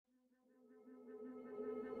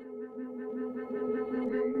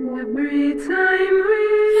Every time we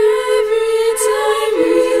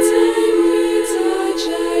touch,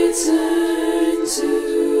 I turn to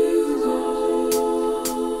gold.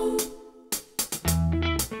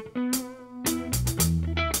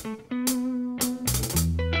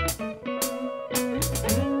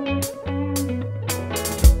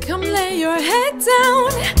 Come lay your head down.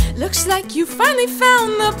 Looks like you finally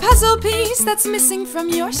found the puzzle piece that's missing from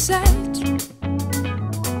your set.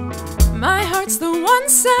 My heart's the one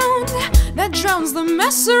sound that drowns the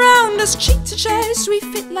mess around us. Cheek to chest, we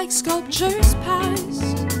fit like sculptures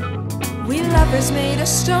past. We lovers made of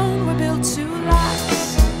stone, we're built to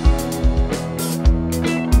last.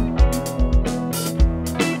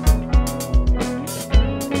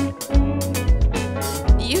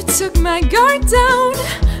 You took my guard down,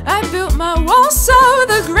 I built my wall so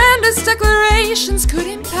the grandest declarations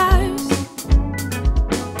couldn't pass.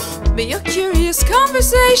 But your curious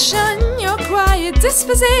conversation, your quiet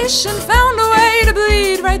disposition found a way to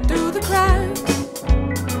bleed right through the cracks.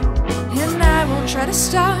 And I won't try to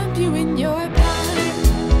stop you in your path.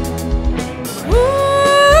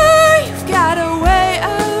 Ooh, you've got a way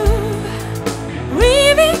of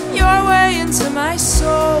weaving your way into my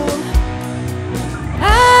soul.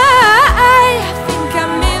 I think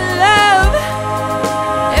I'm in love.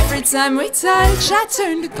 Every time we touch, I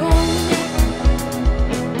turn to gold.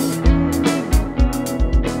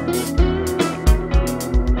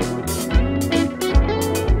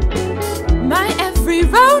 Every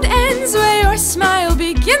road ends where your smile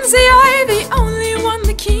begins. You're the only one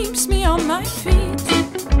that keeps me on my feet.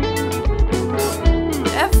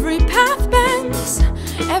 Every path bends,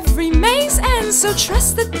 every maze ends, so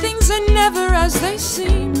trust that things are never as they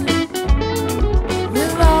seem.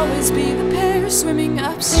 We'll always be the pair swimming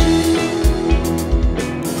upstream.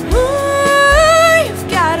 Ooh, you've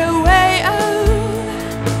got a way of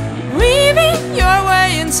weaving your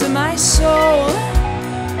way into my soul.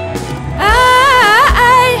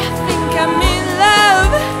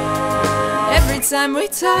 Every time we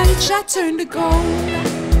touch, I turn to gold.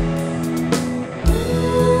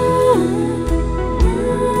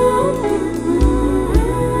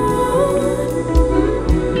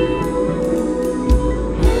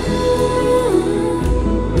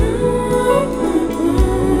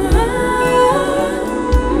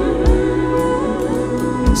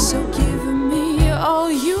 So give me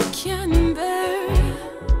all you can bear,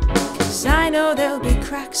 'cause I know there'll be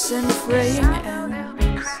cracks and fraying ends.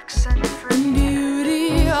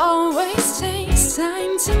 Always takes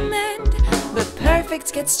time to mend, but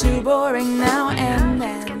perfect gets too boring now and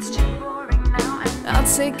then. I'll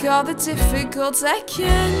take all the difficulties I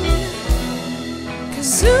can,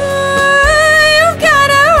 'cause ooh, you've got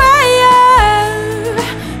a way of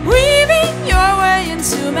weaving your way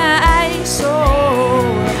into my soul.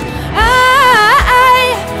 I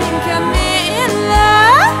think I'm in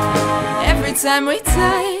love. Every time we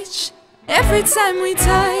touch, every time we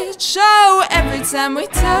touch, oh, every time we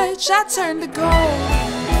touch, I turn to gold.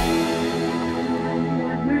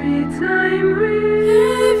 Every time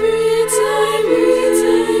we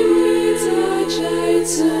touch, I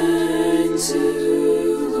turn